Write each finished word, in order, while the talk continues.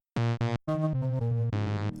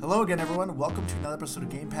Hello again, everyone. Welcome to another episode of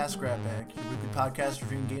Game Pass Grab Bag, your weekly podcast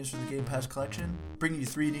reviewing games from the Game Pass collection, bringing you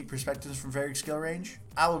three unique perspectives from varying skill range.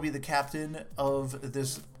 I will be the captain of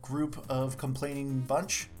this group of complaining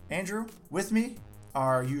bunch, Andrew. With me,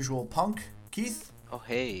 our usual punk, Keith. Oh,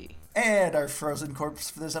 hey. And our frozen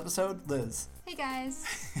corpse for this episode, Liz. Hey, guys.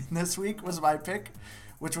 And this week was my pick,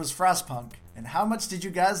 which was Frostpunk. And how much did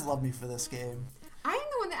you guys love me for this game? I'm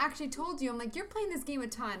the one that actually told you. I'm like, you're playing this game a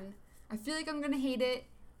ton. I feel like I'm going to hate it,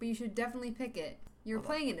 but you should definitely pick it. You're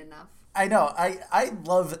playing it enough. I know. I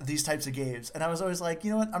love these types of games. And I was always like, you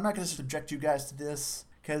know what? I'm not going to subject you guys to this.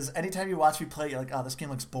 Because anytime you watch me play, you're like, oh, this game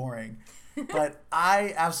looks boring. But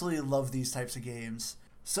I absolutely love these types of games.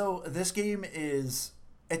 So this game it's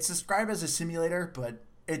described as a simulator, but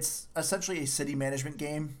it's essentially a city management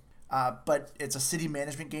game. But it's a city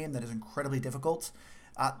management game that is incredibly difficult.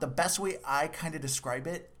 The best way I kind of describe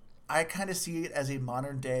it, I kind of see it as a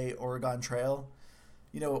modern day Oregon Trail.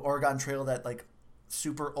 You know, Oregon Trail, that like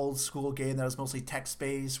super old school game that was mostly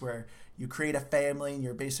text-based, where you create a family and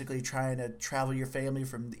you're basically trying to travel your family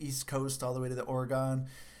from the East Coast all the way to the Oregon.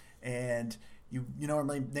 And you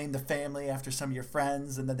normally name the family after some of your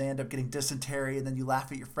friends, and then they end up getting dysentery, and then you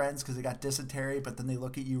laugh at your friends because they got dysentery, but then they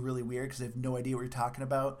look at you really weird because they have no idea what you're talking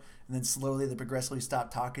about, and then slowly they progressively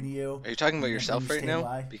stop talking to you. Are you talking about yourself right now?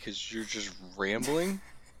 Why. Because you're just rambling?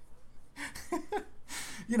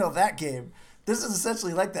 You know, that game. This is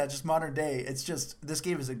essentially like that, just modern day. It's just, this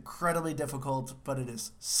game is incredibly difficult, but it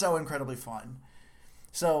is so incredibly fun.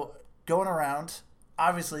 So, going around,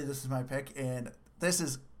 obviously this is my pick, and this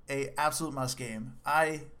is a absolute must game.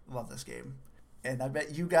 I love this game. And I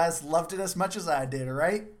bet you guys loved it as much as I did,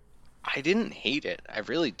 right? I didn't hate it. I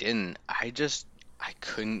really didn't. I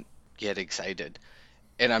couldn't get excited.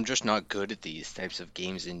 And I'm just not good at these types of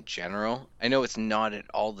games in general. I know it's not at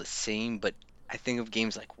all the same, but I think of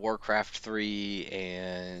games like Warcraft 3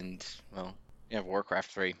 and, well, yeah, Warcraft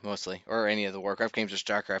 3 mostly, or any of the Warcraft games or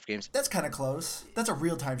StarCraft games. That's kind of close. That's a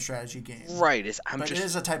real-time strategy game. Right. But it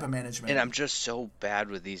is a type of management. And I'm just so bad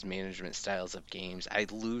with these management styles of games. I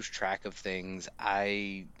lose track of things.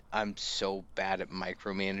 I'm so bad at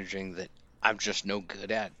micromanaging that I'm just no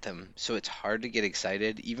good at them. So it's hard to get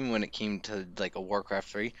excited. Even when it came to like a Warcraft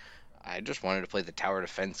 3, I just wanted to play the tower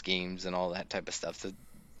defense games and all that type of stuff, the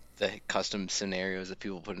custom scenarios that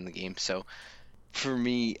people put in the game. So for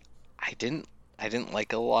me, I didn't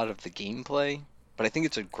like a lot of the gameplay, but I think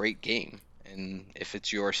it's a great game. And if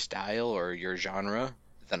it's your style or your genre,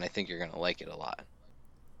 then I think you're going to like it a lot.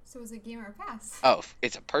 So is it a game or a pass? Oh,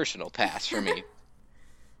 it's a personal pass for me.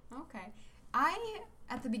 Okay. I,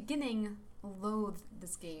 at the beginning, loathed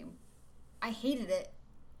this game. I hated it.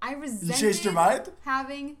 I resented You changed your mind?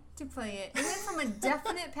 having to play it. It went from a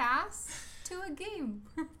definite pass to a game.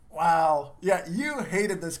 Wow. Yeah, you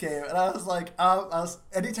hated this game. And I was like,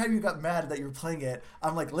 anytime you got mad that you were playing it,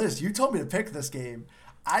 I'm like, Liz, you told me to pick this game.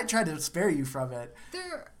 I tried to spare you from it.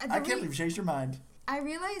 I can't believe you changed your mind. I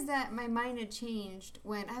realized that my mind had changed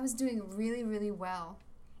when I was doing really, really well.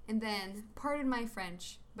 And then, pardon my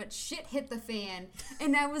French, but shit hit the fan.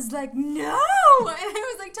 And I was like, no! And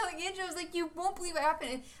I was like telling Andrew, I was like, you won't believe what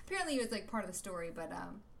happened. And apparently it was like part of the story, but,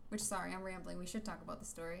 sorry, I'm rambling. We should talk about the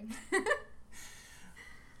story.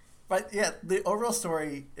 But yeah, the overall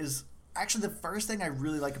story is actually the first thing I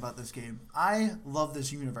really like about this game. I love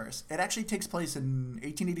this universe. It actually takes place in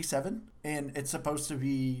 1887, and it's supposed to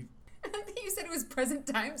be... I think you said it was present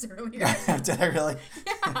times earlier. Did I really?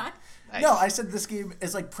 Yeah. Nice. No, I said this game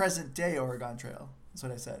is like present day Oregon Trail. That's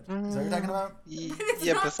what I said. Is that what you're talking about?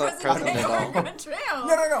 Yeah, but it's not present day at all. Oregon Trail.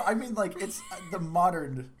 No. I mean, like, it's the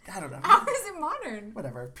modern... I don't know. How is it modern?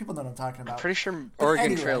 Whatever. People know what I'm talking about. I'm pretty sure But Oregon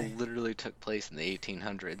anyway. Trail literally took place in the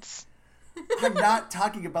 1800s. I'm not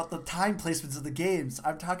talking about the time placements of the games.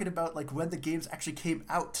 I'm talking about, like, when the games actually came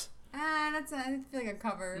out. I feel like a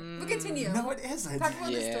cover. But continue. No, it isn't. Talk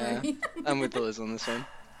about the Yeah, story. I'm with Liz on this one.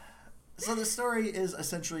 So the story is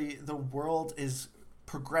essentially the world is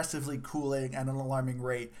progressively cooling at an alarming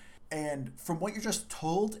rate. And from what you're just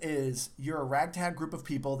told is you're a ragtag group of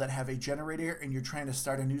people that have a generator and you're trying to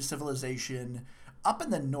start a new civilization up in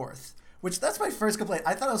the north. Which, that's my first complaint.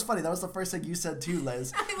 I thought it was funny. That was the first thing you said too,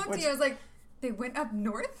 Liz. I looked at you, I was like, they went up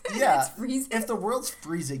north? Yeah. It's freezing? If the world's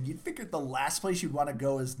freezing, you'd figure the last place you'd want to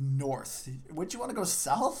go is north. Wouldn't you want to go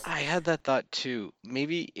south? I had that thought too.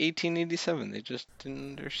 Maybe 1887. They just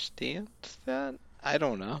didn't understand that. I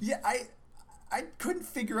don't know. Yeah, I couldn't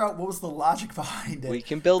figure out what was the logic behind it. We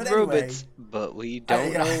can build But anyway, robots, but we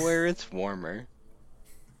don't know where it's warmer.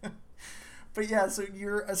 But yeah, so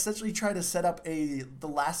you're essentially trying to set up the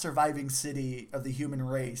last surviving city of the human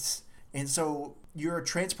race. And so you're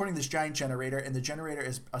transporting this giant generator, and the generator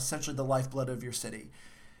is essentially the lifeblood of your city.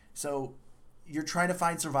 So you're trying to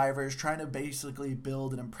find survivors, trying to basically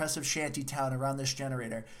build an impressive shanty town around this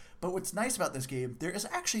generator. But what's nice about this game, there is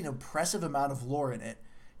actually an impressive amount of lore in it.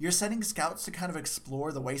 You're sending scouts to kind of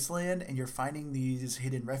explore the wasteland, and you're finding these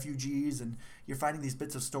hidden refugees, and you're finding these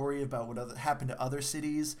bits of story about what happened to other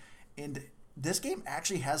cities. And this game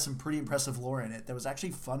actually has some pretty impressive lore in it that was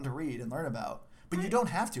actually fun to read and learn about. But you don't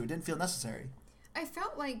have to. It didn't feel necessary. I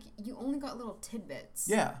felt like you only got little tidbits.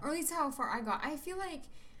 Yeah. Or at least how far I got. I feel like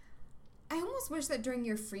I almost wish that during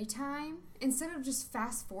your free time, instead of just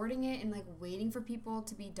fast forwarding it and like waiting for people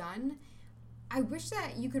to be done, I wish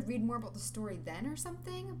that you could read more about the story then or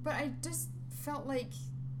something. But I just felt like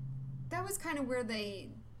that was kind of where they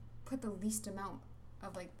put the least amount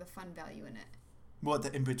of like the fun value in it. What,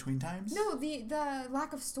 the in-between times? No, the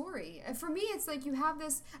lack of story. For me, it's like you have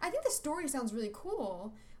this... I think the story sounds really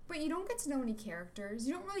cool, but you don't get to know any characters.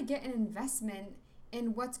 You don't really get an investment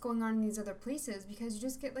in what's going on in these other places because you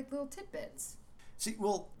just get like little tidbits. See,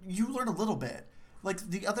 well, you learn a little bit. Like,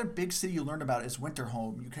 the other big city you learn about is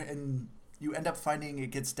Winterhome. You end up finding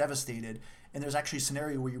it gets devastated, and there's actually a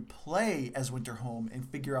scenario where you play as Winterhome and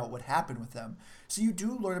figure out what happened with them. So you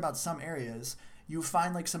do learn about some areas. You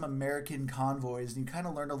find like some American convoys, and you kind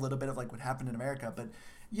of learn a little bit of like what happened in America. But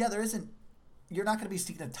yeah, you're not going to be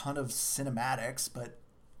seeing a ton of cinematics, but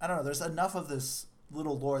I don't know. There's enough of this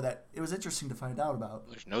little lore that it was interesting to find out about.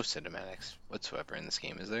 There's no cinematics whatsoever in this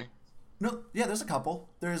game, is there? No, yeah, there's a couple.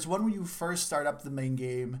 There's one where you first start up the main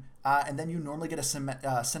game, and then you normally get a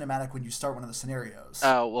cinematic when you start one of the scenarios.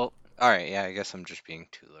 Oh, well, alright, yeah, I guess I'm just being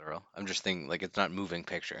too literal. I'm just thinking, like, it's not moving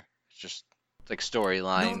picture. It's just, like,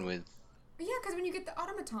 storyline with... Yeah, because when you get the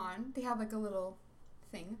automaton, they have like a little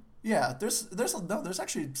thing. Yeah, there's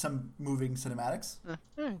actually some moving cinematics.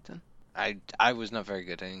 Alright, then. I was not very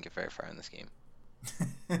good. I didn't get very far in this game.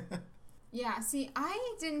 Yeah, see,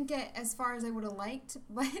 I didn't get as far as I would have liked,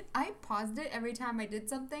 but I paused it every time I did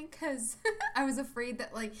something because I was afraid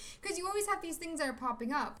that, like, because you always have these things that are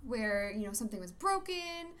popping up where, you know, something was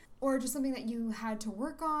broken or just something that you had to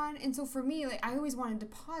work on. And so for me, like, I always wanted to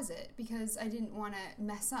pause it because I didn't want to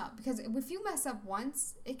mess up. Because if you mess up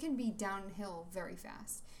once, it can be downhill very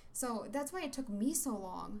fast. So that's why it took me so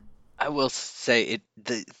long. I will say,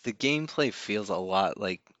 the gameplay feels a lot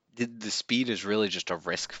like... The speed is really just a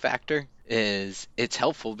risk factor. It's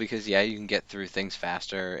helpful because yeah, you can get through things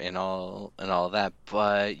faster and all that,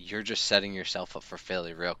 but you're just setting yourself up for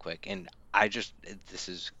failure real quick. And this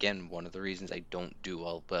is again one of the reasons I don't do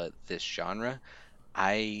well but this genre.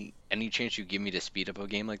 Any chance you give me to speed up a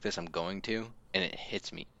game like this, I'm going to, and it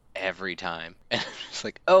hits me every time. And I'm just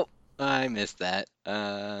like, oh, I missed that.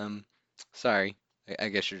 Sorry. I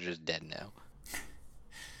guess you're just dead now.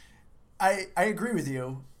 I agree with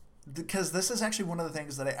you. Because this is actually one of the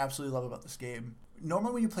things that I absolutely love about this game.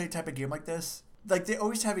 Normally when you play a type of game like this, like they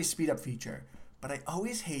always have a speed up feature, but I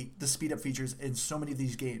always hate the speed up features in so many of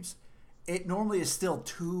these games. It normally is still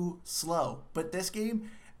too slow, but this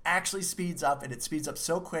game actually speeds up, and it speeds up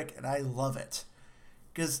so quick, and I love it.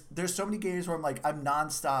 Because there's so many games where I'm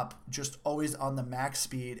nonstop, just always on the max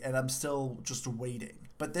speed, and I'm still just waiting.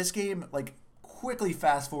 But this game, like, quickly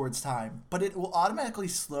fast forwards time, but it will automatically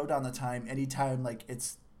slow down the time anytime, like,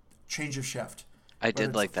 it's change of shift. I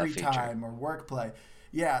did like that feature. feature. Free time or work play.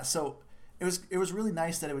 Yeah, so it was really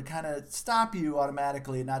nice that it would kind of stop you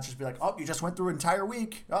automatically and not just be like, oh, you just went through an entire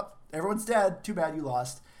week. Oh, everyone's dead. Too bad you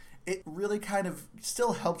lost. It really kind of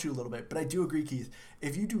still helped you a little bit. But I do agree, Keith,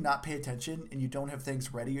 if you do not pay attention and you don't have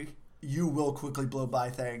things ready, you will quickly blow by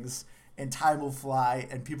things and time will fly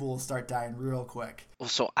and people will start dying real quick. Well,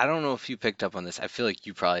 so I don't know if you picked up on this. I feel like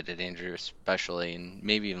you probably did, Andrew, especially, and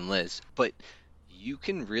maybe even Liz. But you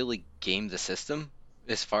can really game the system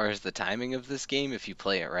as far as the timing of this game if you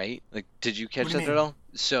play it right. Like, did you catch that at all?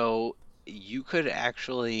 So you could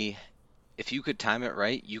actually, if you could time it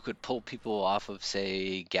right, you could pull people off of,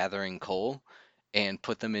 say, gathering coal and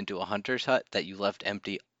put them into a hunter's hut that you left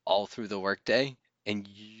empty all through the workday, and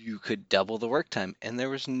you could double the work time, and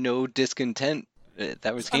there was no discontent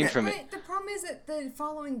that was gained from it. But the problem is that the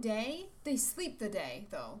following day, they sleep the day,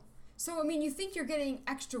 though. So, I mean, you think you're getting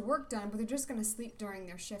extra work done, but they're just going to sleep during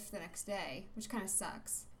their shift the next day, which kind of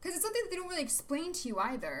sucks. Because it's something that they don't really explain to you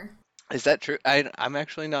either. Is that true? I'm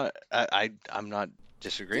actually not... I'm not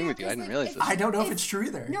disagreeing with you. I didn't realize this. I don't know if it's true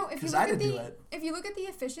either. No, because I didn't do it. If you look at the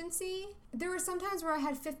efficiency, there were some times where I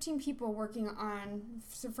had 15 people working on,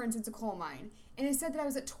 for instance, a coal mine. And it said that I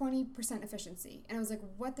was at 20% efficiency. And I was like,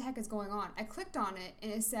 what the heck is going on? I clicked on it,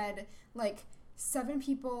 and it said, like, 7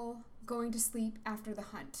 people going to sleep after the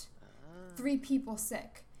hunt. 3 people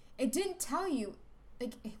sick. It didn't tell you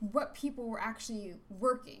like what people were actually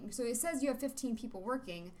working. So it says you have 15 people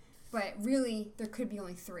working, but really there could be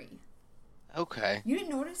only 3. Okay. You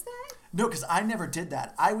didn't notice that? No, because I never did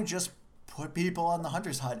that. I would just put people on the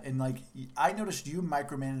hunter's hut, and like I noticed you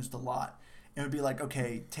micromanaged a lot. It would be like,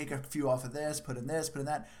 okay, take a few off of this, put in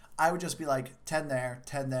that. I would just be like 10 there,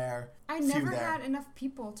 10 there. I few never there. had enough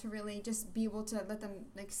people to really just be able to let them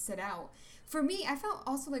like sit out. For me, I felt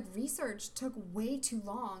also like research took way too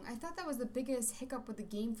long. I thought that was the biggest hiccup with the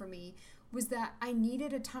game for me, was that I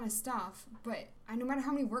needed a ton of stuff, but no matter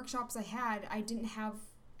how many workshops I had, I didn't have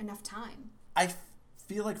enough time. I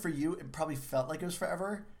feel like for you, it probably felt like it was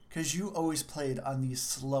forever because you always played on the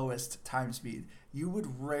slowest time speed. You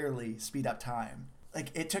would rarely speed up time. Like,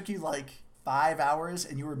 it took you like 5 hours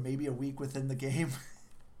and you were maybe a week within the game,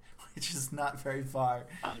 which is not very far.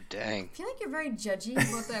 Oh, dang. I feel like you're very judgy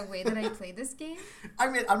about the way that I play this game. I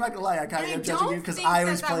mean, I'm not going to lie, I kind of And am I judging don't you because think I that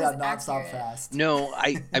always that play was on nonstop accurate. fast. No,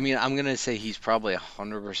 I mean, I'm going to say he's probably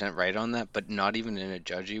 100% right on that, but not even in a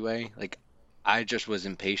judgy way. Like, I just was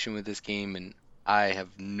impatient with this game, and I have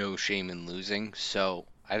no shame in losing, so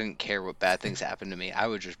I didn't care what bad things happened to me. I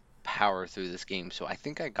would just power through this game. So I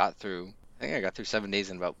think I got through 7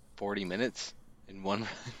 days in about 40 minutes in one run.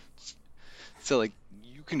 So like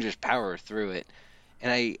you can just power through it.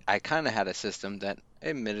 And I kind of had a system that,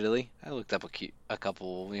 admittedly, I looked up a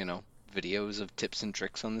couple, videos of tips and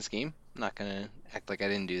tricks on this game. I'm not gonna act like I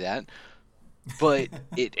didn't do that. But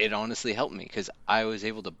it honestly helped me because I was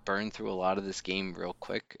able to burn through a lot of this game real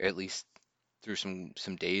quick, at least through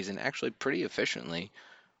some days, and actually pretty efficiently.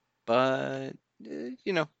 But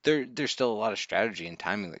there's still a lot of strategy and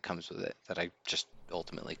timing that comes with it that I just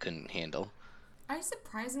ultimately couldn't handle. I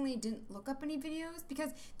surprisingly didn't look up any videos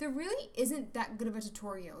because there really isn't that good of a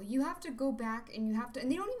tutorial. You have to go back and I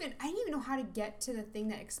didn't even know how to get to the thing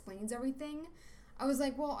that explains everything. I was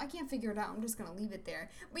like, well, I can't figure it out. I'm just going to leave it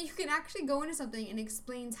there. But you can actually go into something and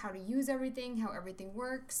explains how to use everything, how everything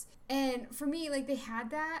works. And for me, like, they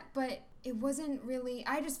had that, but it wasn't really,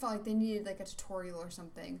 I just felt like they needed like a tutorial or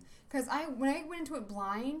something. Because when I went into it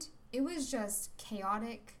blind, it was just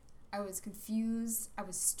chaotic. I was confused. I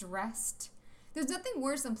was stressed. There's nothing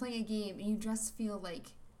worse than playing a game and you just feel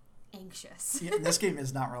like anxious. Yeah, this game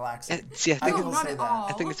is not relaxing. See, I No, can not say at that. all.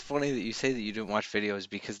 I think it's funny that you say that you didn't watch videos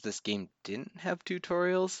because this game didn't have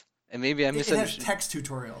tutorials, and maybe I It has misunderstood. text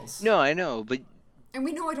tutorials. No, I know, but And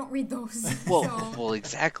we know I don't read those. well, so. well,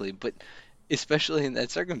 exactly. But especially in that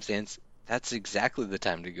circumstance, that's exactly the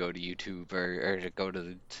time to go to YouTube or to go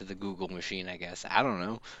to the Google machine, I guess. I don't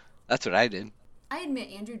know. That's what I did. I admit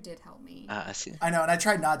Andrew did help me. See. I know, and I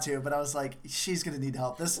tried not to, but I was like, she's going to need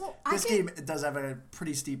help. This Well, game does have a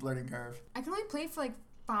pretty steep learning curve. I can only play for like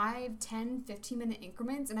 5, 10, 15-minute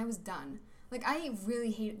increments, and I was done. Like, I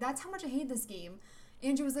really hate it. That's how much I hate this game.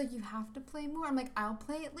 Andrew was like, you have to play more. I'm like, I'll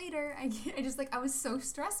play it later. I was so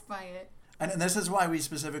stressed by it. And this is why we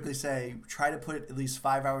specifically say try to put at least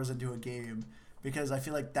 5 hours into a game, because I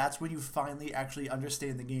feel like that's when you finally actually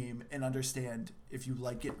understand the game and understand if you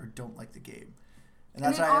like it or don't like the game. And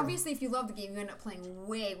then obviously, if you love the game, you end up playing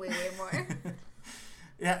way, way, way more.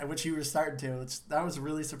 Yeah, which you were starting to. That was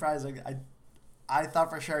really surprising. I thought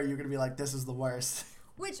for sure you were going to be like, this is the worst.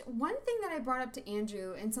 Which, one thing that I brought up to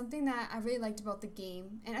Andrew, and something that I really liked about the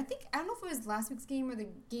game, and I don't know if it was last week's game or the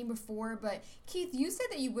game before, but Keith, you said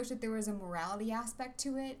that you wish that there was a morality aspect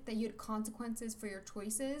to it, that you had consequences for your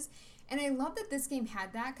choices. And I love that this game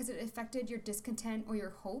had that because it affected your discontent or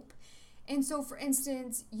your hope. And so, for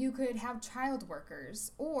instance, you could have child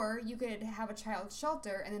workers, or you could have a child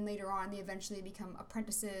shelter, and then later on they eventually become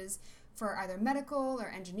apprentices for either medical or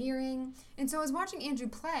engineering. And so I was watching Andrew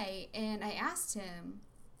play, and I asked him,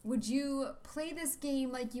 would you play this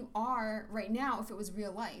game like you are right now if it was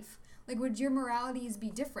real life? Like, would your moralities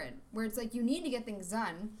be different? Where it's like you need to get things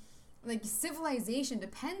done. Like, civilization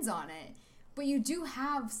depends on it, but you do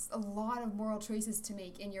have a lot of moral choices to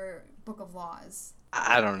make in your book of laws.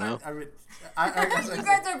 I don't know. I You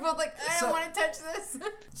guys are both like, I So- don't want to touch this.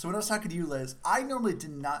 So when I was talking to you, Liz, I normally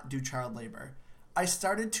did not do child labor. I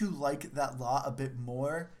started to like that law a bit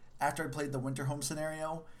more after I played the winter home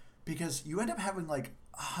scenario, because you end up having like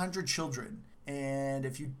 100 children, and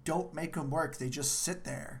if you don't make them work, they just sit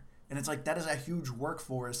there. And it's like, that is a huge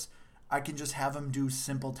workforce. I can just have them do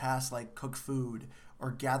simple tasks like cook food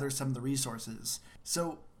or gather some of the resources.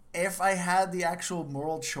 So if I had the actual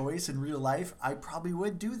moral choice in real life, I probably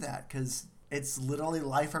would do that, because it's literally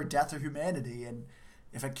life or death of humanity. And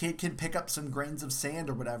if a kid can pick up some grains of sand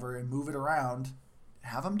or whatever and move it around,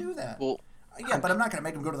 have them do that. Well, Yeah, but I'm not going to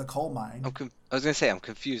make them go to the coal mine. I was gonna say I'm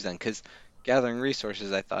confused then because gathering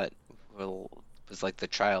resources I thought was was like the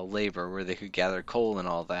child labor where they could gather coal and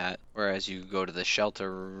all that, whereas you go to the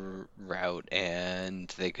shelter route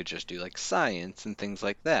and they could just do like science and things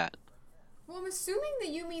like that. Well, I'm assuming that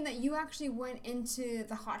you mean that you actually went into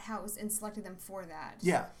the hothouse and selected them for that.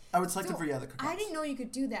 Yeah, I would select them for the cookouts. I didn't know you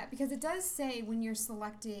could do that because it does say when you're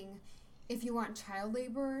selecting if you want child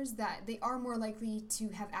laborers that they are more likely to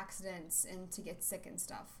have accidents and to get sick and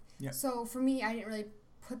stuff. Yeah. So for me, I didn't really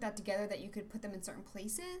put that together that you could put them in certain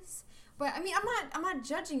places. But I mean, I'm not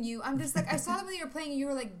judging you. I'm just like, I saw that when you were playing, you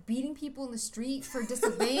were like beating people in the street for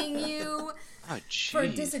disobeying you, for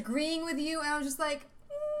disagreeing with you, and I was just like.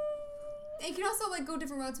 You can also like go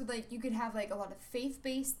different routes with like you could have like a lot of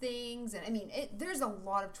faith-based things, and I mean there's a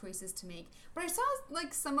lot of choices to make. But I saw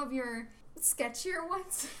like some of your sketchier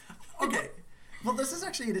ones. Okay, well this is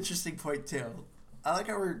actually an interesting point too. I like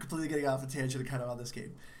how we're completely getting off a tangent kind of on this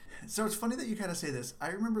game. So it's funny that you kind of say this. I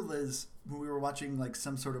remember, Liz, when we were watching like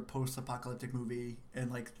some sort of post-apocalyptic movie,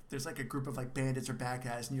 and like there's like a group of like bandits or bad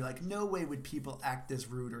guys, and you're like, no way would people act this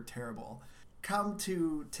rude or terrible. Come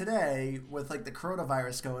to today with like the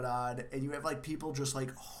coronavirus going on, and you have like people just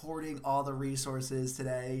like hoarding all the resources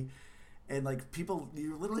today, and like people,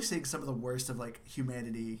 you're literally seeing some of the worst of like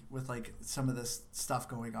humanity with like some of this stuff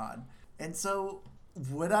going on. And so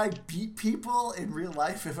would I beat people in real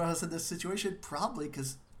life if I was in this situation? Probably,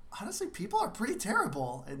 because honestly people are pretty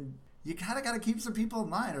terrible, and you kind of got to keep some people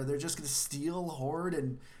in line or they're just going to steal, hoard,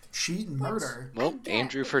 and cheat and murder. Well,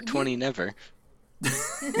 Andrew for 20 never.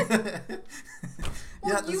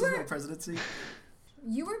 Yeah, this is my presidency.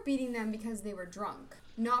 You were beating them because they were drunk,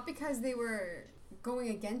 not because they were going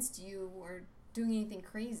against you or doing anything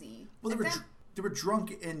crazy. Well, they were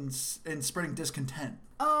drunk and spreading discontent.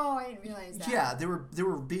 Oh, I didn't realize that. Yeah, they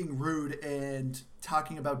were being rude and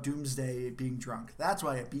talking about doomsday, being drunk. That's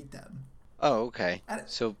why I beat them. Oh, okay.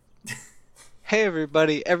 So, hey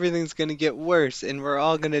everybody, everything's gonna get worse and we're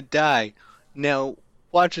all gonna die. Now,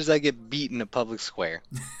 watch as I get beat in a public square.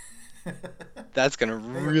 That's gonna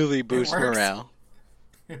really boost morale.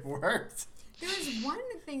 It worked. There was one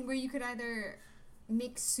thing where you could either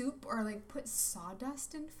make soup or like put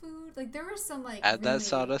sawdust in food. Like there was some like add that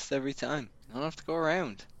sawdust every time. You don't have to go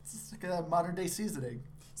around. It's like a modern day seasoning.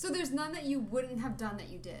 So there's none that you wouldn't have done that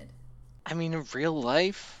you did. I mean, in real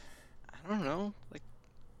life, I don't know. Like,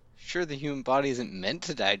 sure, the human body isn't meant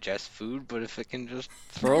to digest food, but if it can just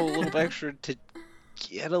throw a little bit extra to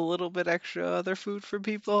get a little bit extra other food for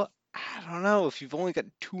people, I don't know. If you've only got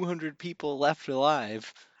 200 people left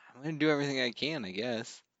alive, I'm gonna do everything I can, I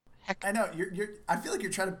guess. Heck, I know I feel like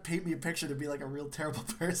you're trying to paint me a picture to be like a real terrible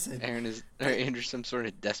person. Andrew's some sort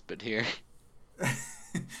of despot here.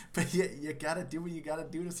 But you gotta do what you gotta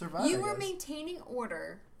do to survive. You were maintaining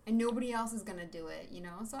order, and nobody else is gonna do it. You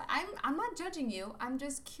know, so I'm not judging you. I'm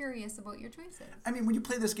just curious about your choices. I mean, when you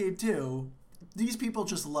play this game too, these people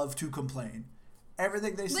just love to complain.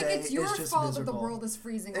 Everything they say it's your is just fault miserable. That the world is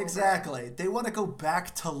freezing over. Exactly. They want to go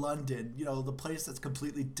back to London, you know, the place that's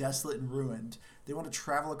completely desolate and ruined. They want to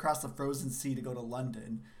travel across the frozen sea to go to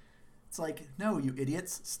London. It's like, no, you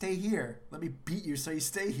idiots, stay here. Let me beat you so you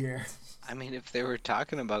stay here. I mean, if they were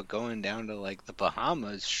talking about going down to, like, the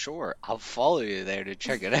Bahamas, sure, I'll follow you there to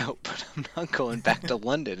check it out, but I'm not going back to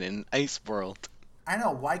London in Ice World. I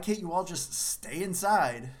know, why can't you all just stay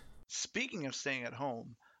inside? Speaking of staying at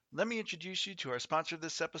home, let me introduce you to our sponsor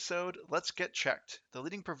this episode, Let's Get Checked, the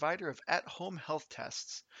leading provider of at-home health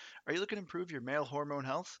tests. Are you looking to improve your male hormone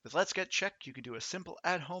health? With Let's Get Checked, you can do a simple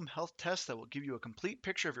at-home health test that will give you a complete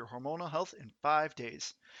picture of your hormonal health in 5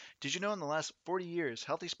 days. Did you know in the last 40 years,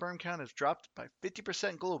 healthy sperm count has dropped by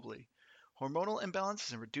 50% globally? Hormonal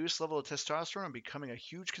imbalances and reduced level of testosterone are becoming a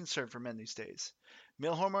huge concern for men these days.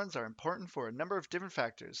 Male hormones are important for a number of different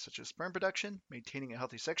factors, such as sperm production, maintaining a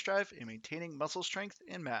healthy sex drive, and maintaining muscle strength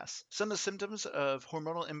and mass. Some of the symptoms of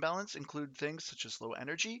hormonal imbalance include things such as low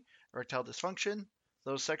energy, erectile dysfunction,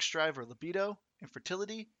 low sex drive or libido,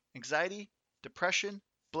 infertility, anxiety, depression,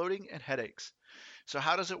 bloating, and headaches. So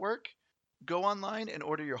how does it work? Go online and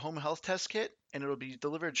order your home health test kit, and it'll be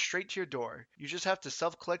delivered straight to your door. You just have to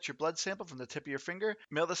self-collect your blood sample from the tip of your finger,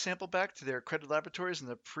 mail the sample back to their accredited laboratories in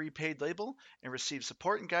the prepaid label, and receive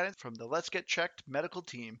support and guidance from the Let's Get Checked medical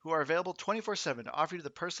team, who are available 24/7 to offer you the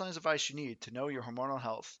personalized advice you need to know your hormonal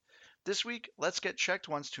health. This week, Let's Get Checked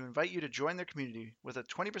wants to invite you to join their community with a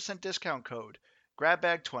 20% discount code.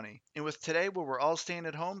 GrabBag20. And with today where we're all staying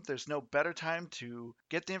at home, there's no better time to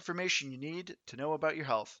get the information you need to know about your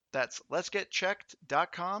health. That's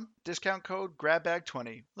letsgetchecked.com, discount code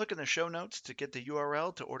GrabBag20. Look in the show notes to get the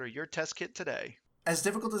URL to order your test kit today. As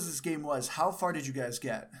difficult as this game was, how far did you guys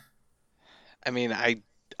get? I mean, I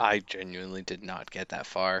I genuinely did not get that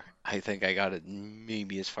far. I think I got it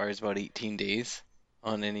maybe as far as about 18 days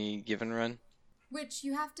on any given run. Which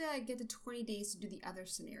you have to get to 20 days to do the other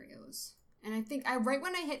scenarios. And I think right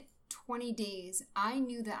when I hit 20 days, I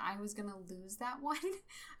knew that I was going to lose that one.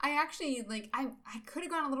 I actually, I could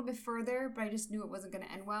have gone a little bit further, but I just knew it wasn't going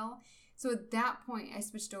to end well. So at that point, I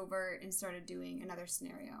switched over and started doing another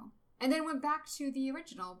scenario. And then went back to the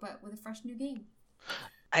original, but with a fresh new game.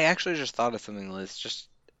 I actually just thought of something, Liz. Just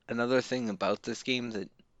another thing about this game that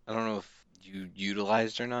I don't know if you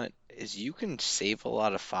utilized or not is you can save a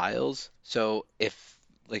lot of files. So if,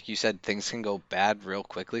 like you said, things can go bad real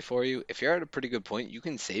quickly for you, if you're at a pretty good point, you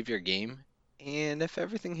can save your game. And if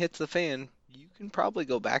everything hits the fan, you can probably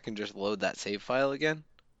go back and just load that save file again.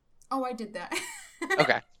 Oh, I did that.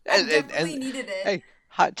 Okay. I definitely needed it. Hey,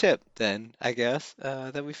 hot tip then, I guess,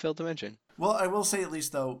 that we failed to mention. Well, I will say at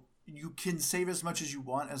least, though, you can save as much as you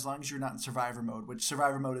want as long as you're not in survivor mode, which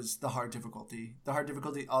survivor mode is the hard difficulty. The hard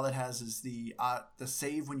difficulty, all it has is the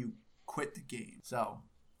save when you quit the game. So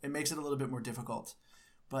it makes it a little bit more difficult.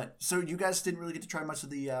 But so you guys didn't really get to try much of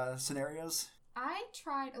the scenarios? I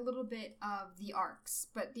tried a little bit of the arcs,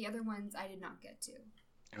 but the other ones I did not get to.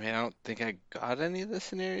 I mean, I don't think I got any of the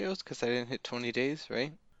scenarios because I didn't hit 20 days,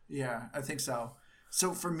 right? Yeah, I think so.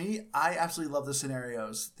 So for me, I absolutely love the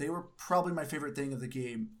scenarios. They were probably my favorite thing of the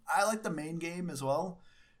game. I like the main game as well,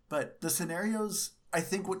 but the scenarios, I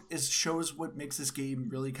think shows what makes this game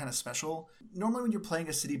really kind of special. Normally when you're playing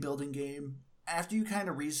a city building game, after you kind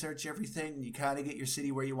of research everything and you kind of get your city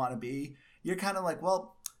where you want to be, you're kind of like,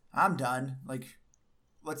 well, I'm done. Like,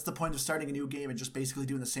 what's the point of starting a new game and just basically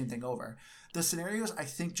doing the same thing over? The scenarios, I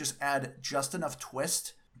think, just add just enough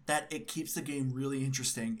twist that it keeps the game really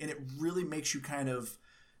interesting, and it really makes you kind of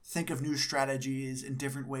think of new strategies and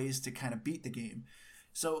different ways to kind of beat the game.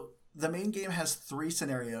 So the main game has 3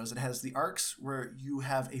 scenarios. It has the arcs, where you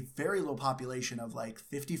have a very low population of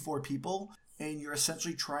 54 people, and you're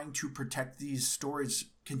essentially trying to protect these storage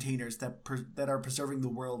containers that are preserving the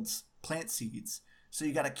world's plant seeds. So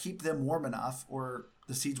you got to keep them warm enough or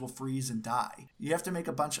the seeds will freeze and die. You have to make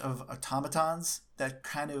a bunch of automatons that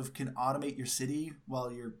kind of can automate your city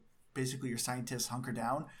while your scientists hunker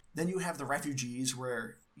down. Then you have the refugees,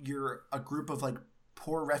 where you're a group of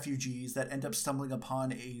poor refugees that end up stumbling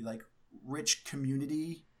upon a rich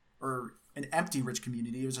community, or an empty rich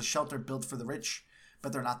community. It was a shelter built for the rich,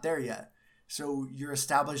 but they're not there yet. So you're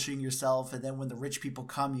establishing yourself, and then when the rich people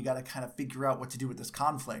come, you got to kind of figure out what to do with this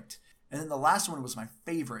conflict. And then the last one was my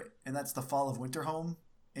favorite, and that's the Fall of Winterhome.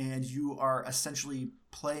 And you are essentially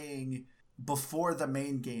playing before the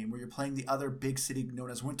main game, where you're playing the other big city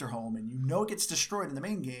known as Winterhome, and you know it gets destroyed in the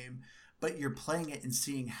main game, but you're playing it and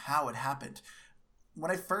seeing how it happened.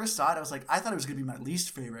 When I first saw it, I thought it was going to be my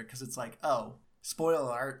least favorite, because it's oh, spoiler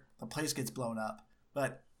alert, the place gets blown up.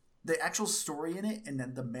 But the actual story in it and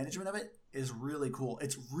then the management of it is really cool.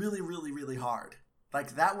 It's really, really, really hard.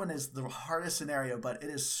 That one is the hardest scenario, but it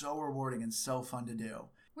is so rewarding and so fun to do.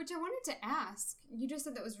 Which I wanted to ask. You just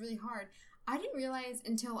said that was really hard. I didn't realize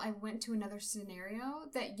until I went to another scenario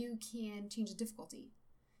that you can change the difficulty.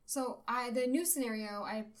 So the new scenario,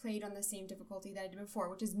 I played on the same difficulty that I did before,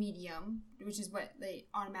 which is medium, which is what they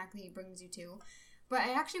automatically brings you to. But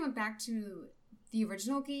I actually went back to the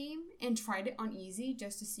original game and tried it on easy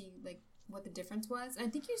just to see what the difference was. And I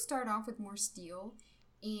think you start off with more steel,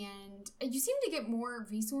 and you seem to get more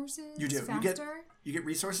resources. You do. Faster. You get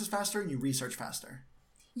resources faster, and you research faster.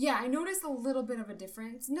 Yeah, I noticed a little bit of a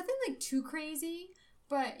difference. Nothing too crazy,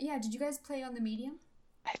 but yeah, did you guys play on the medium?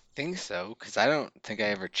 I think so, because I don't think I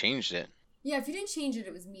ever changed it. Yeah, if you didn't change it,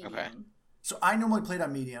 it was medium. Okay. So I normally played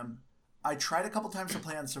on medium. I tried a couple times to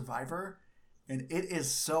play on Survivor, and it is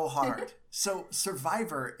so hard. So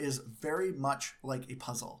Survivor is very much like a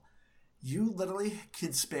puzzle. You literally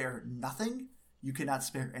can spare nothing. You cannot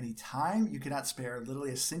spare any time. You cannot spare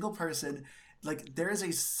literally a single person. There is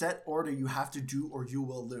a set order you have to do or you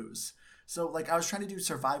will lose. So, I was trying to do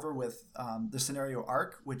Survivor with the scenario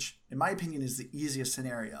arc, which, in my opinion, is the easiest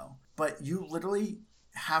scenario. But you literally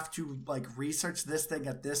have to, research this thing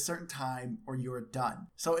at this certain time or you're done.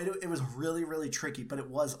 So, it was really, really tricky, but it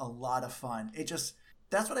was a lot of fun.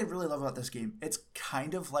 That's what I really love about this game. It's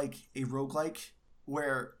kind of like a roguelike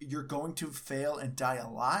where you're going to fail and die a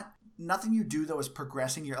lot. Nothing you do, though, is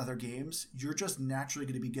progressing your other games. You're just naturally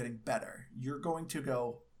going to be getting better. You're going to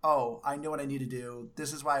go, oh, I know what I need to do.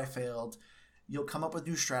 This is why I failed. You'll come up with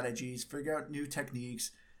new strategies, figure out new techniques.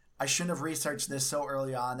 I shouldn't have researched this so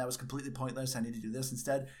early on. That was completely pointless. I need to do this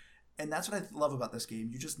instead. And that's what I love about this game.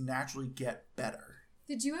 You just naturally get better.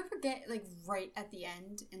 Did you ever get, right at the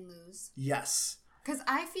end and lose? Yes. Because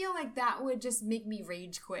I feel like that would just make me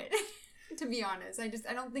rage quit. To be honest,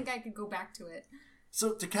 I don't think I could go back to it.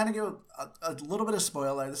 So to kind of go a little bit of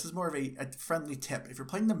spoiler, this is more of a friendly tip. If you're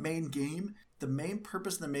playing the main game, the main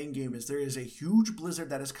purpose of the main game is there is a huge blizzard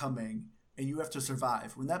that is coming, and you have to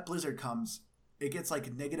survive. When that blizzard comes, it gets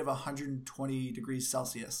like negative 120 degrees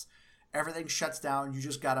Celsius. Everything shuts down. You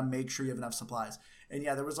just got to make sure you have enough supplies. And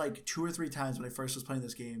yeah, there was like 2 or 3 times when I first was playing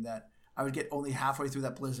this game that I would get only halfway through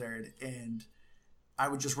that blizzard, and I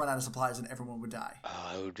would just run out of supplies and everyone would die.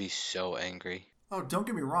 Oh, I would be so angry. Oh, don't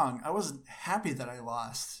get me wrong. I wasn't happy that I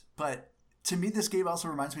lost, but to me, this game also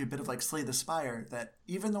reminds me a bit of like Slay the Spire, that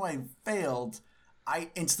even though I failed, I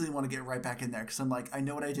instantly want to get right back in there because I'm like, I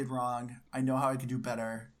know what I did wrong. I know how I can do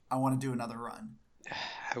better. I want to do another run.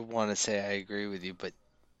 I want to say I agree with you, but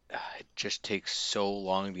it just takes so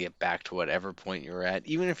long to get back to whatever point you're at.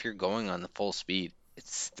 Even if you're going on the full speed, it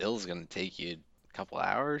still is going to take you a couple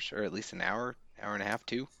hours, or at least an hour, hour and a half,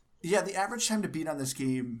 too. Yeah, the average time to beat on this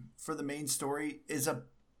game for the main story is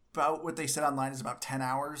about what they said online is about 10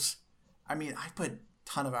 hours. I mean, I put a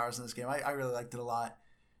ton of hours in this game. I really liked it a lot.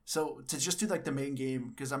 So to just do like the main game,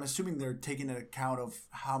 because I'm assuming they're taking into account of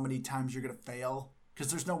how many times you're going to fail,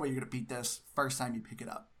 because there's no way you're going to beat this first time you pick it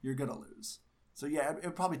up. You're going to lose. So yeah, it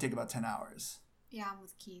would probably take about 10 hours. Yeah, I'm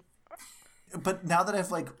with Keith. But now that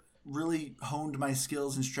I've like really honed my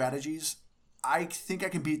skills and strategies, I think I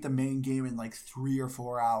can beat the main game in like 3 or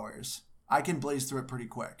 4 hours. I can blaze through it pretty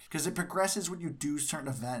quick because it progresses when you do certain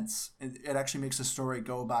events. It actually makes the story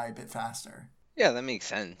go by a bit faster. Yeah, that makes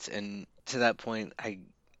sense. And to that point, I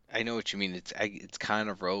know what you mean. It's kind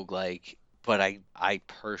of roguelike, but I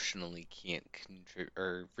personally can't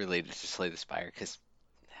or relate it to Slay the Spire because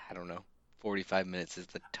I don't know, 45 minutes is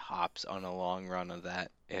the tops on a long run of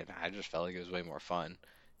that, and I just felt like it was way more fun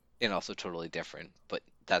and also totally different. But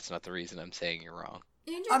that's not the reason I'm saying you're wrong.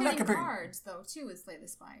 And you're I'm not getting comparing- cards, though, too, with Slay the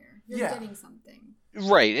Spire. You're Yeah. getting something.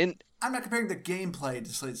 Right, and I'm not comparing the gameplay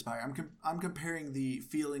to Slay the Spire. I'm comparing the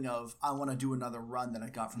feeling of I want to do another run that I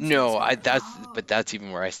got from Slay the no, Spire. but that's even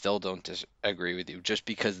where I still don't disagree with you. Just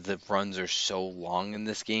because the runs are so long in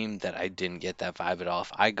this game that I didn't get that vibe at all.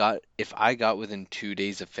 If I got within 2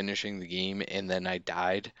 days of finishing the game and then I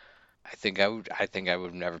died, I think I would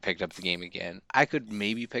have never picked up the game again. I could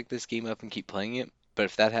maybe pick this game up and keep playing it, but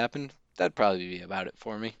if that happened, that'd probably be about it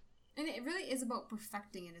for me. And it really is about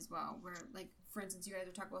perfecting it as well, where, like, for instance, you guys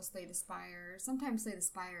are talking about Slay the Spire. Sometimes Slay the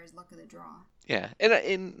Spire is luck of the draw. Yeah,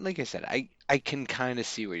 and like I said, I can kind of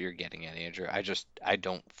see what you're getting at, Andrew. I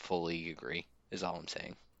don't fully agree, is all I'm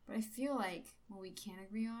saying. But I feel like what we can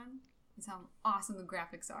agree on is how awesome the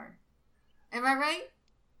graphics are. Am I right?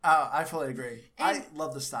 I fully agree. I And-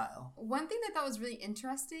 love the style. One thing that I thought was really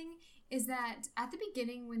interesting is that at the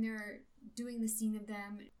beginning, when they're doing the scene of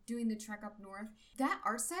them doing the trek up north, that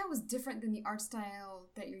art style was different than the art style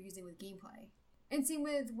that you're using with gameplay. And same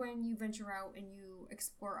with when you venture out and you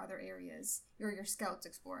explore other areas, or your scouts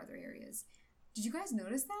explore other areas. Did you guys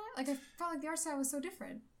notice that? Like, I felt like the art style was so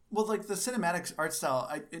different. Well, like the cinematics art style,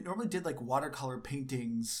 it normally did like watercolor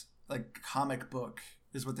paintings, like comic book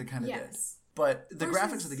is what they kind of did. Yes. But the Versus-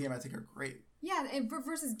 graphics of the game, I think, are great. Yeah, and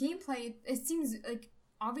versus gameplay, it seems like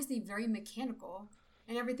obviously very mechanical,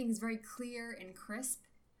 and everything's very clear and crisp.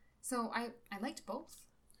 So I liked both.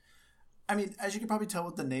 I mean, as you can probably tell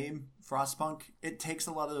with the name Frostpunk, it takes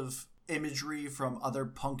a lot of imagery from other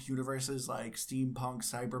punk universes like steampunk,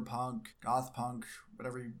 cyberpunk, gothpunk,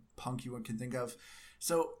 whatever punk you can think of.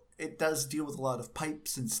 So it does deal with a lot of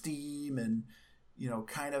pipes and steam and, you know,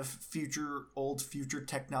 kind of old future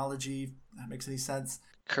technology. If that makes any sense.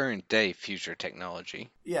 Current day future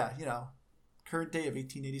technology. Yeah, you know, current day of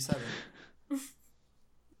 1887.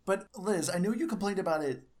 But Liz, I know you complained about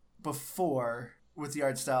it before with the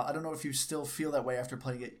art style. I don't know if you still feel that way after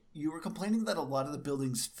playing it. You were complaining that a lot of the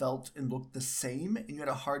buildings felt and looked the same, and you had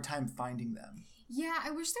a hard time finding them. Yeah,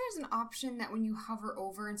 I wish there was an option that when you hover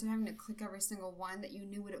over, instead of having to click every single one, that you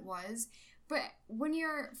knew what it was. But when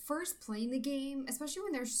you're first playing the game, especially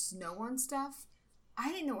when there's snow on stuff,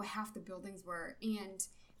 I didn't know what half the buildings were. And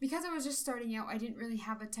because I was just starting out, I didn't really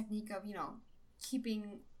have a technique of,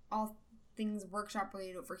 keeping all things workshop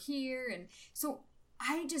related over here. And so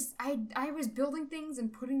I was building things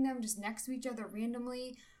and putting them just next to each other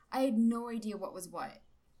randomly. I had no idea what was what.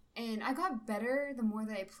 And I got better the more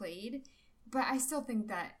that I played, but I still think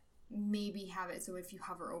that maybe have it so if you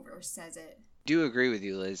hover over it says it. Do agree with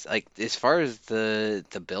you, Liz. Like, as far as the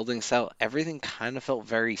building style, everything kind of felt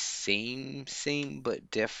very same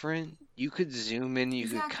but different. You could zoom in, you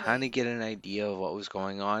could Exactly. kind of get an idea of what was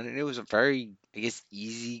going on, and it was a very, I guess,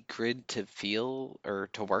 easy grid to feel or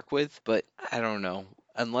to work with. But I don't know.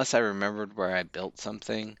 unless I remembered where I built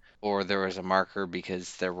something or there was a marker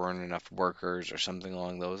because there weren't enough workers or something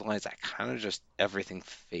along those lines, I kind of just everything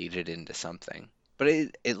faded into something. But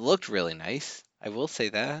it looked really nice. I will say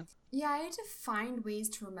that. Yeah, I had to find ways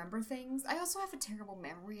to remember things. I also have a terrible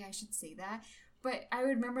memory, I should say that. But I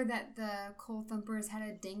would remember that the Coal Thumpers had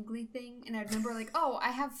a dangly thing, and I'd remember, like, oh, I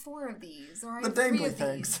have 4 of these, or I have 3 of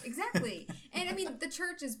things. these. Exactly. And, I mean, the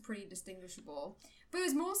church is pretty distinguishable. But it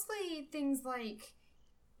was mostly things like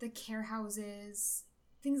the care houses,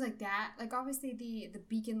 things like that. Like, obviously, the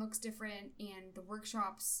beacon looks different, and the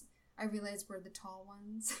workshops, I realized, were the tall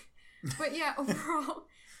ones. But, yeah, overall...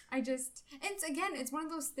 it's one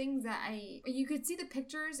of those things that you could see the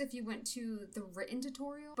pictures if you went to the written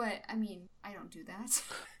tutorial, but I mean, I don't do that.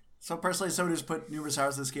 So personally, someone who's put numerous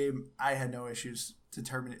hours in this game, I had no issues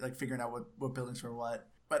figuring out what buildings were what.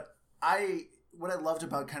 But what I loved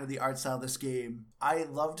about kind of the art style of this game, I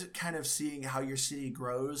loved kind of seeing how your city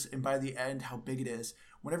grows, and by the end, how big it is.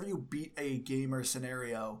 Whenever you beat a game or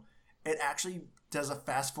scenario, it actually does a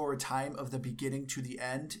fast forward time of the beginning to the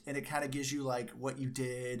end, and it kind of gives you like what you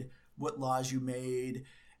did, what laws you made,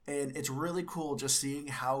 and it's really cool just seeing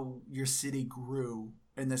how your city grew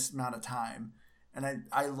in this amount of time. And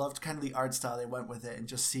I loved kind of the art style they went with it, and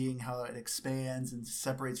just seeing how it expands and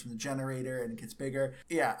separates from the generator and it gets bigger.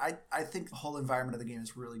 Yeah, I think the whole environment of the game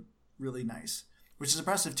is really, really nice. Which is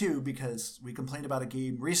impressive too, because we complained about a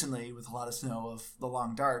game recently with a lot of snow of The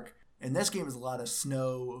Long Dark, and this game is a lot of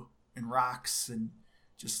snow and rocks and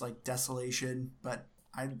just like desolation, but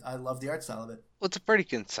I love the art style of it. Well, it's a pretty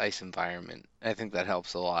concise environment. I think that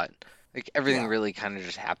helps a lot. Like everything Yeah. really kind of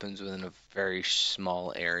just happens within a very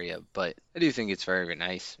small area, but I do think it's very, very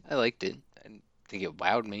nice. I liked it. I think it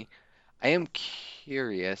wowed me. I am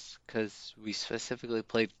curious because we specifically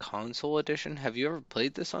played console edition. Have you ever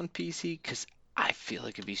played this on PC? Because I feel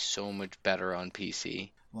like it'd be so much better on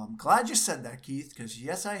PC. Well, I'm glad you said that, Keith, because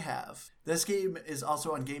yes, I have. This game is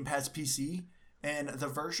also on Game Pass PC, and the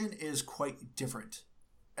version is quite different.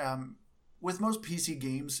 With most PC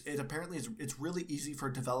games, it's really easy for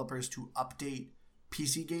developers to update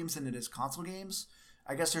PC games than it is console games.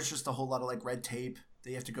 I guess there's just a whole lot of like red tape that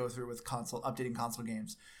you have to go through with updating console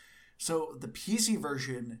games. So the PC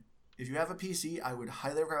version, if you have a PC, I would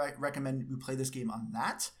highly recommend you play this game on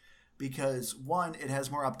that, because one, it has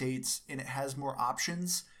more updates and it has more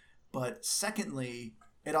options, but secondly,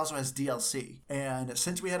 it also has DLC. And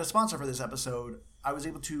since we had a sponsor for this episode, I was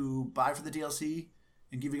able to buy for the DLC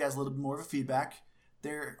and give you guys a little bit more of a feedback.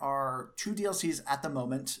 There are 2 DLCs at the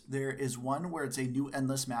moment. There is one where it's a new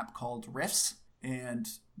endless map called Rifts, and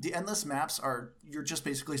the endless maps are, you're just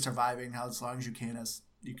basically surviving as long as you can, as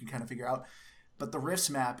you can kind of figure out. But the Rifts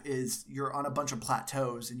map is you're on a bunch of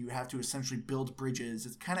plateaus and you have to essentially build bridges.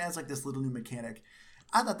 It kind of has like this little new mechanic.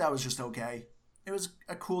 I thought that was just okay. It was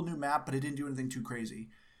a cool new map, but it didn't do anything too crazy.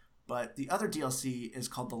 But the other DLC is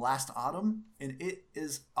called The Last Autumn, and it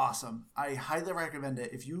is awesome. I highly recommend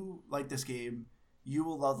it. If you like this game, you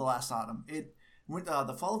will love The Last Autumn.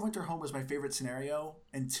 The Fall of Winter Home was my favorite scenario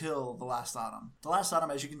until The Last Autumn. The Last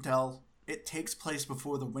Autumn, as you can tell, it takes place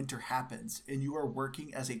before the winter happens, and you are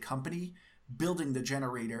working as a company building the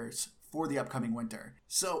generators for the upcoming winter.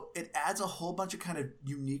 So it adds a whole bunch of kind of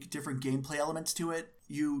unique different gameplay elements to it.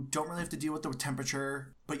 You don't really have to deal with the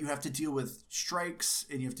temperature, but you have to deal with strikes,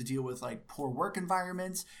 and you have to deal with like poor work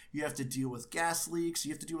environments. You have to deal with gas leaks.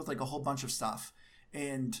 You have to deal with like a whole bunch of stuff.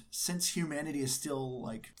 And since humanity is still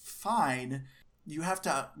like fine, you have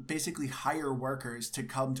to basically hire workers to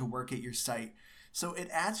come to work at your site. So it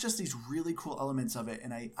adds just these really cool elements of it,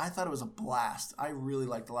 and I thought it was a blast. I really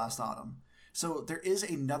liked The Last Autumn. So there is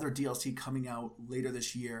another DLC coming out later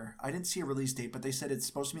this year. I didn't see a release date, but they said it's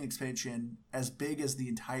supposed to be an expansion as big as the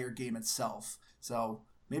entire game itself. So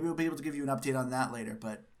maybe we'll be able to give you an update on that later.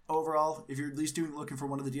 But overall, if you're at least looking for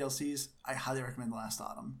one of the DLCs, I highly recommend The Last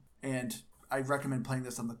Autumn. And I recommend playing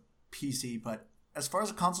this on the PC. But as far as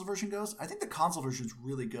the console version goes, I think the console version is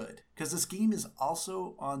really good, because this game is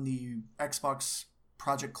also on the Xbox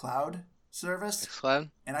Project Cloud service. xCloud?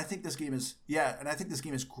 And I think this game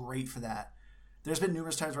is great for that. There's been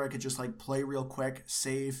numerous times where I could just like play real quick,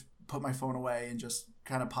 save, put my phone away, and just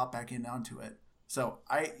kind of pop back in onto it. So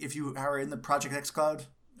if you are in the Project xCloud,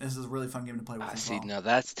 this is a really fun game to play with as See, well. now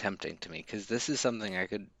that's tempting to me because this is something I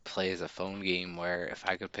could play as a phone game where if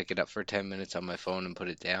I could pick it up for 10 minutes on my phone and put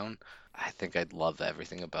it down, I think I'd love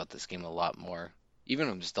everything about this game a lot more. Even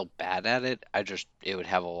if I'm still bad at it, it would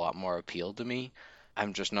have a lot more appeal to me.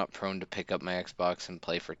 I'm just not prone to pick up my Xbox and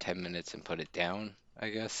play for 10 minutes and put it down, I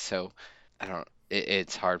guess. So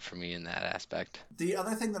it's hard for me in that aspect. The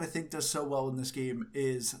other thing that I think does so well in this game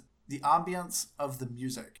is the ambience of the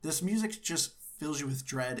music. This music just fills you with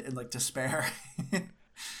dread and like despair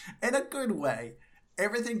in a good way.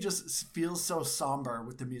 Everything just feels so somber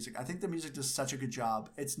with the music. I think the music does such a good job.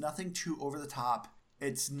 It's nothing too over the top.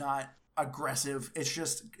 It's not aggressive. It's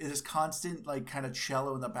just this constant like kind of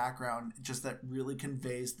cello in the background just that really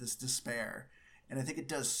conveys this despair. And I think it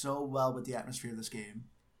does so well with the atmosphere of this game.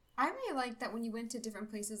 I really liked that when you went to different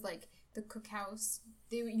places like the cookhouse,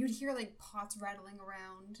 you'd hear like pots rattling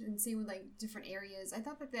around and see with like different areas. I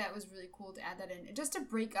thought that was really cool to add that in, just to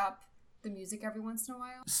break up the music every once in a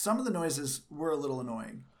while. Some of the noises were a little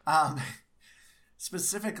annoying.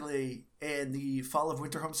 Specifically, in the Fall of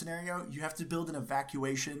Winterhome scenario, you have to build an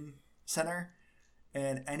evacuation center,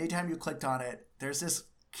 and anytime you clicked on it, there's this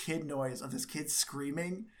kid noise of this kid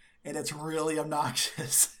screaming, and it's really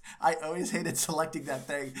obnoxious. I always hated selecting that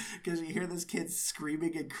thing because you hear this kid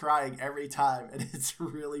screaming and crying every time, and it's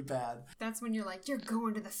really bad. That's when you're like, you're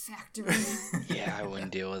going to the factory. Yeah, I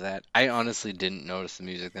wouldn't deal with that. I honestly didn't notice the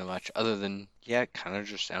music that much, other than, yeah, it kind of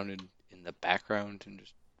just sounded in the background and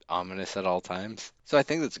just ominous at all times. So I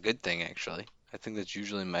think that's a good thing, actually. I think that's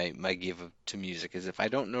usually my give to music, is if I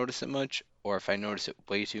don't notice it much, or if I notice it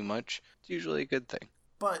way too much, it's usually a good thing.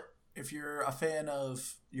 But if you're a fan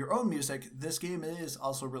of your own music, this game is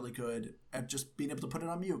also really good at just being able to put it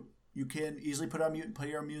on mute. You can easily put it on mute and play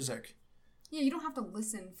your own music. Yeah, you don't have to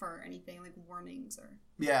listen for anything like warnings or...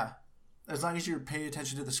 Yeah. As long as you pay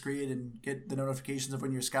attention to the screen and get the notifications of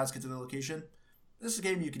when your scouts get to the location, this is a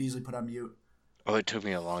game you could easily put on mute. Oh, it took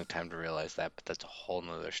me a long time to realize that, but that's a whole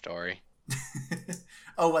nother story.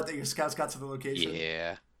 Oh, what, that your scouts got to the location?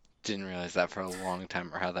 Yeah. Didn't realize that for a long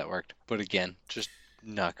time or how that worked. But again, just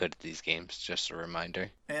not good at these games, just a reminder.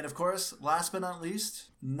 And of course, last but not least,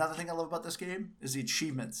 another thing I love about this game is the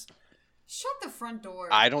achievements. Shut the front door.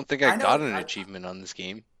 I don't think I got an achievement on this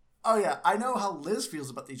game. Oh yeah, I know how Liz feels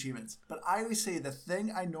about the achievements, but I always say the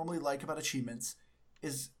thing I normally like about achievements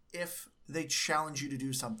is if they challenge you to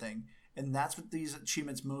do something, and that's what these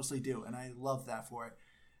achievements mostly do, and I love that for it.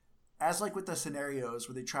 As like with the scenarios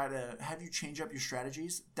where they try to have you change up your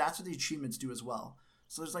strategies, that's what the achievements do as well.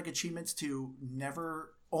 So there's like achievements to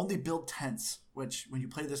never only build tents, which when you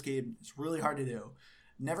play this game, it's really hard to do.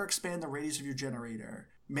 Never expand the radius of your generator.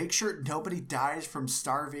 Make sure nobody dies from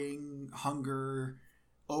starving, hunger,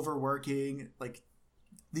 overworking. Like,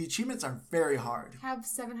 the achievements are very hard. Have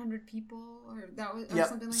 700 people or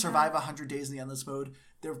something like survive that. 100 days in the endless mode.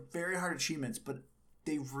 They're very hard achievements, but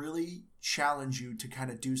they really challenge you to kind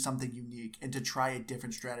of do something unique and to try a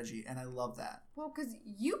different strategy, and I love that. Well, because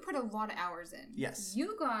you put a lot of hours in. Yes.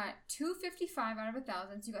 You got 255 out of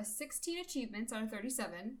 1,000, so you got 16 achievements out of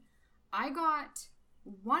 37. I got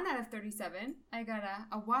 1 out of 37. I got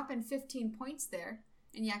a whopping 15 points there.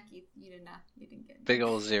 And Yaki, you didn't get it. Big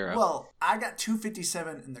ol' 0. Well, I got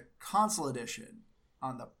 257 in the console edition.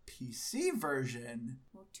 On the PC version...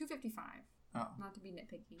 Well, 255. Oh. Not to be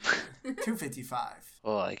nitpicky. 255.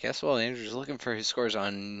 Well, I guess while Andrew's looking for his scores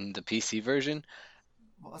on the PC version...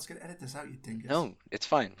 Well, let's edit this out, you dingus. No, it's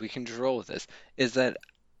fine. We can just roll with this. Is that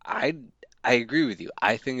I agree with you.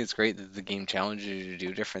 I think it's great that the game challenges you to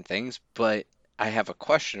do different things, but I have a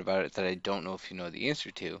question about it that I don't know if you know the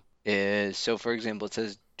answer to. So, for example, it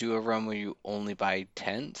says, do a run where you only buy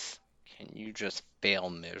tents. Can you just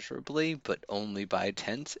fail miserably, but only buy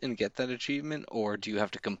tents and get that achievement? Or do you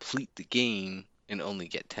have to complete the game and only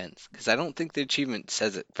get tents? Because I don't think the achievement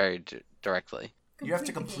says it very directly. You have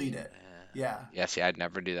to complete it. Yeah. Yeah, see, I'd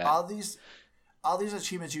never do that. All these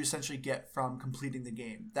achievements you essentially get from completing the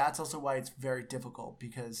game. That's also why it's very difficult,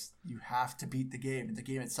 because you have to beat the game, and the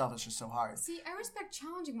game itself is just so hard. See, I respect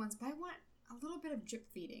challenging ones, but I want a little bit of drip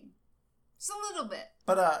feeding. Just a little bit.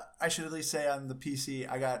 But I should at least say on the PC,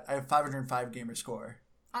 I have 505 gamer score.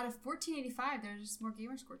 Out of 1485, there's more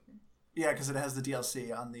gamer score here. Yeah, because it has the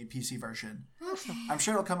DLC on the PC version. Okay. I'm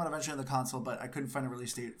sure it'll come out eventually on the console, but I couldn't find a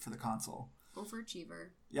release date for the console. Overachiever.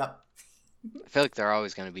 Yep. I feel like they're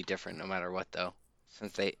always going to be different no matter what, though.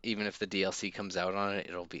 Since even if the DLC comes out on it,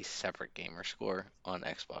 it'll be separate gamer score on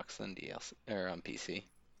Xbox than DLC or on PC.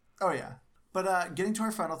 Oh yeah. But getting to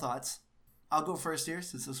our final thoughts, I'll go first here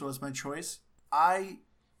since this was my choice. I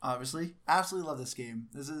obviously absolutely love this game.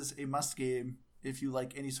 This is a must game if you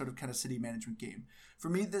like any sort of kind of city management game. For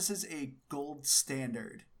me, this is a gold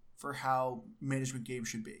standard for how management games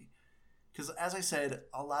should be. Because as I said,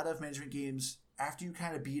 a lot of management games, after you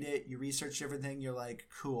kind of beat it, you researched everything, you're like,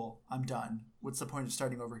 cool, I'm done. What's the point of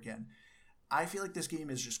starting over again? I feel like this game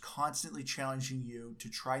is just constantly challenging you to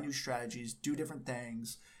try new strategies, do different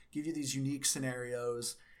things, give you these unique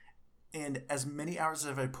scenarios. And as many hours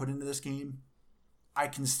as I put into this game, I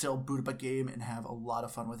can still boot up a game and have a lot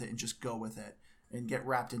of fun with it and just go with it and get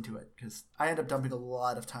wrapped into it. Because I end up dumping a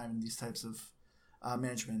lot of time in these types of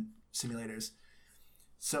management simulators.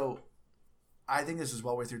 So I think this is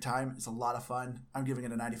well worth your time. It's a lot of fun. I'm giving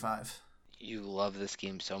it a 95. You love this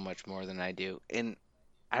game so much more than I do, and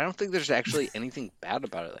I don't think there's actually anything bad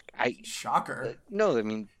about it. Shocker. No, I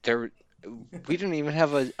mean we didn't even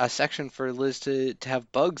have a section for Liz to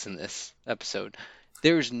have bugs in this episode.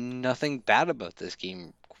 There's nothing bad about this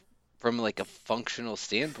game from like a functional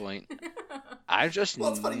standpoint. I just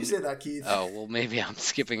Well, it's funny you say that, Keith. Oh, well, maybe I'm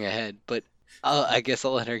skipping ahead, but I guess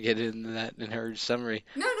I'll let her get into that in her summary.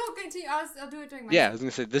 No, continue. I'll do it during my. Yeah, I was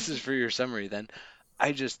gonna say this is for your summary then.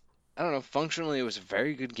 I don't know. Functionally, it was a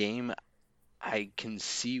very good game. I can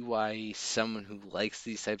see why someone who likes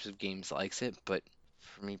these types of games likes it, but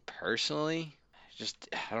for me personally,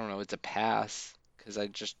 I don't know. It's a pass because I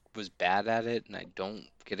just was bad at it, and I don't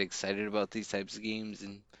get excited about these types of games.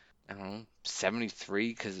 And I don't know, 73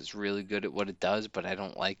 because it's really good at what it does, but I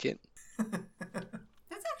don't like it.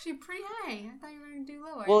 That's actually pretty high. I thought you were going to do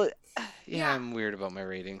lower. Well, yeah, Yeah. I'm weird about my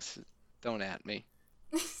ratings. Don't at me.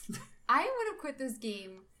 I would have quit this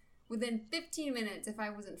game within 15 minutes if I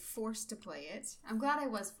wasn't forced to play it. I'm glad I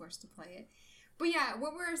was forced to play it. But yeah,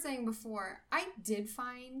 what we were saying before, I did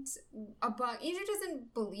find a bug. Andrew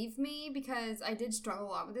doesn't believe me because I did struggle a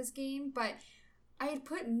lot with this game, but I had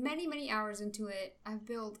put many, many hours into it. I've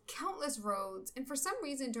built countless roads, and for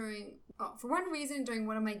one reason during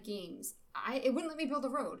one of my games, it wouldn't let me build a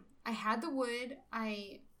road. I had the wood,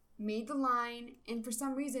 I made the line, and for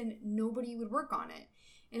some reason, nobody would work on it.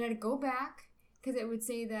 And I'd go back because it would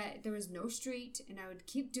say that there was no street, and I would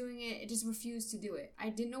keep doing it. It just refused to do it. I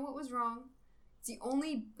didn't know what was wrong. It's the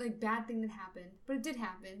only bad thing that happened, but it did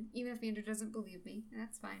happen, even if Andrew doesn't believe me, and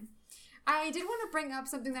that's fine. I did want to bring up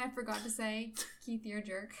something that I forgot to say. Keith, you're a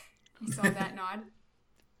jerk. I saw that nod.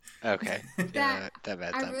 Okay. Yeah, that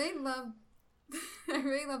bad I time.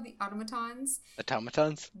 really love the automatons.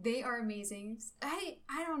 Automatons? They are amazing. I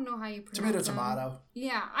don't know how you pronounce them. Tomato.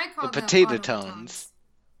 Yeah, I call The them potato automatons. tones.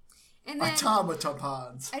 And then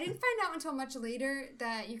Automatons. I didn't find out until much later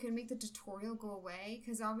that you can make the tutorial go away,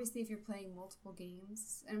 because obviously if you're playing multiple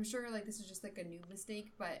games, and I'm sure this is just a noob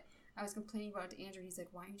mistake, but I was complaining about it to Andrew, and he's like,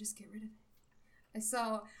 why don't you just get rid of it?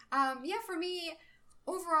 So, yeah, for me,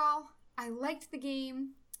 overall, I liked the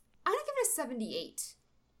game. I'm going to give it a 78.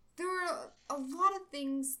 There were a lot of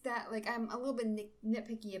things that, I'm a little bit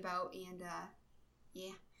nitpicky about, and, yeah.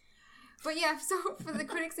 But yeah, so for the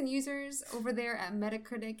critics and users over there at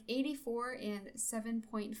Metacritic, 84 and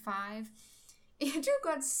 7.5. Andrew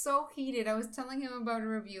got so heated. I was telling him about a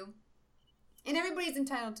review. And everybody's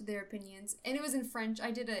entitled to their opinions. And it was in French.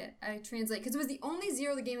 I did a translate because it was the only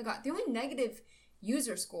 0 the game got. The only negative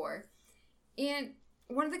user score. And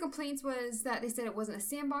one of the complaints was that they said it wasn't a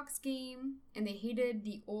sandbox game. And they hated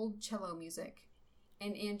the old cello music.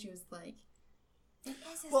 And Andrew was like,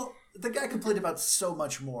 Well, the guy complained about so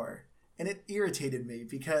much more. And it irritated me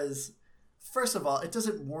because, first of all, it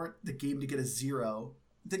doesn't warrant the game to get a 0.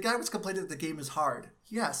 The guy was complaining that the game is hard.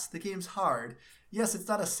 Yes, the game's hard. Yes, it's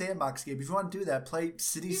not a sandbox game. If you want to do that, play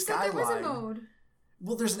City Skyline. There was a mode.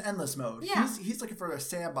 Well, there's an endless mode. Yeah. He's looking for a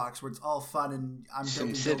sandbox where it's all fun and I'm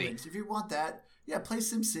building buildings. If you want that, yeah, play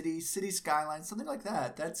SimCity, City Skyline, something like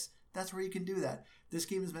that. That's where you can do that. This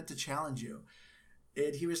game is meant to challenge you.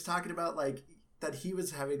 And he was talking about that he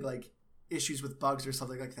was having issues with bugs or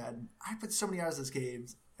something like that. And I put so many hours in this game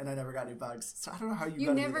and I never got any bugs. So I don't know how you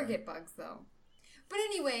got never get bugs though. But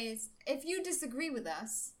anyways, if you disagree with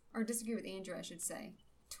us, or disagree with Andrew, I should say,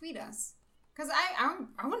 tweet us. Because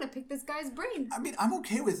I want to pick this guy's brain. I mean, I'm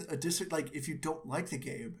okay with if you don't like the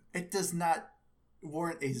game, it does not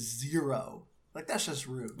warrant a 0. That's just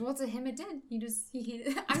rude. Well, to him it did. He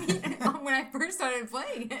hated it. I mean, when I first started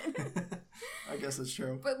playing it. I guess that's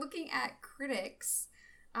true. But looking at critics,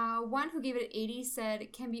 one who gave it an 80 said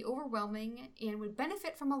it can be overwhelming and would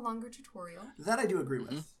benefit from a longer tutorial. That I do agree with.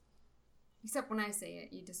 Mm-hmm. Except when I say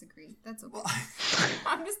it, you disagree. That's okay. Well,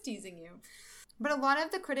 I'm just teasing you. But a lot of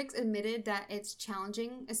the critics admitted that it's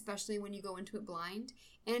challenging, especially when you go into it blind.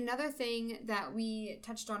 And another thing that we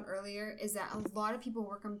touched on earlier is that a lot of people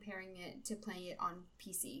were comparing it to playing it on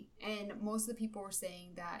PC. And most of the people were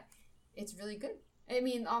saying that it's really good. I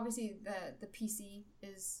mean, obviously the PC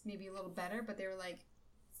is maybe a little better, but they were like,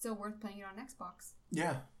 still worth playing it on Xbox.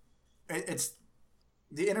 Yeah. It's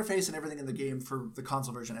the interface and everything in the game for the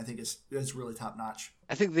console version, I think, is really top notch.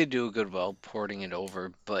 I think they do a good job porting it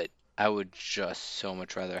over, but I would just so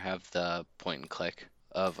much rather have the point and click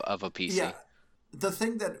of a PC. Yeah. The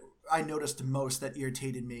thing that I noticed most that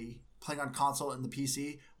irritated me playing on console and the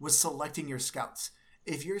PC was selecting your scouts.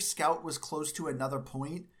 If your scout was close to another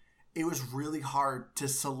point, it was really hard to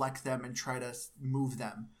select them and try to move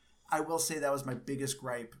them. I will say that was my biggest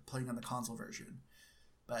gripe playing on the console version.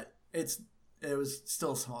 but it was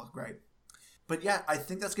still a small gripe. But yeah, I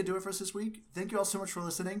think that's going to do it for us this week. Thank you all so much for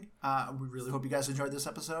listening. We really hope you guys enjoyed this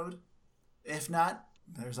episode. If not,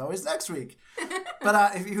 there's always next week.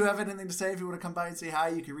 But if you have anything to say, if you want to come by and say hi,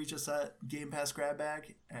 you can reach us at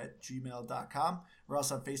GamePassGrabBag@gmail.com. We're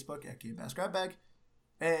also on Facebook at GamePassGrabBag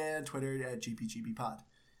and Twitter at GPGBPod.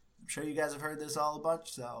 I'm sure you guys have heard this all a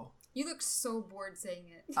bunch, so... You look so bored saying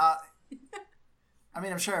it. I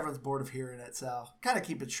mean, I'm sure everyone's bored of hearing it, so kind of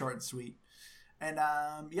keep it short and sweet. And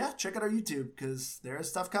yeah, check out our YouTube, because there is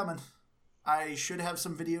stuff coming. I should have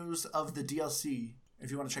some videos of the DLC,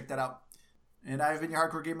 if you want to check that out. And I've been your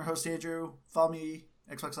Hardcore Gamer host, Andrew. Follow me,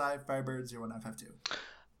 Xbox Live, Firebird0952.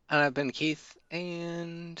 And I've been Keith,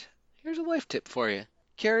 and here's a life tip for you.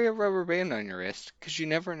 Carry a rubber band on your wrist, because you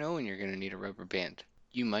never know when you're going to need a rubber band.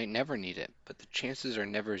 You might never need it, but the chances are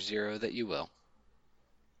never zero that you will.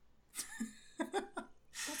 What's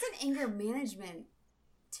an anger management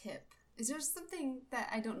tip? Is there something that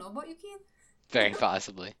I don't know about you, Keith? Very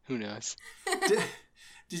possibly. Who knows?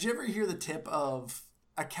 Did you ever hear the tip of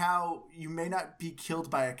a cow, you may not be killed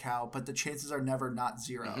by a cow, but the chances are never not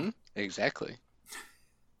zero? Mm-hmm. Exactly.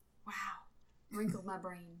 Wow. Wrinkled my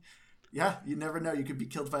brain. Yeah, you never know. You could be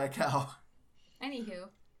killed by a cow. Anywho,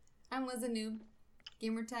 I'm Liz Noob.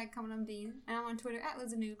 Gamer tag coming on Dean. And I'm on Twitter at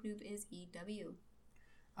Liz Noob. Noob is EW.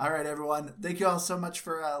 All right, everyone. Thank you all so much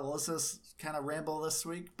for listening to us kind of ramble this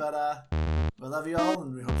week. But we love you all,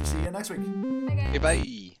 and we hope to see you next week. Bye, guys. Okay, bye.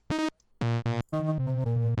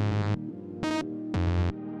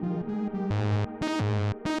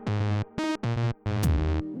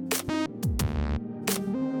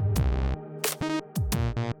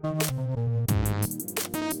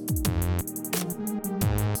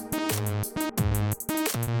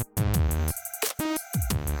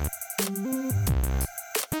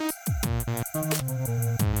 Bye.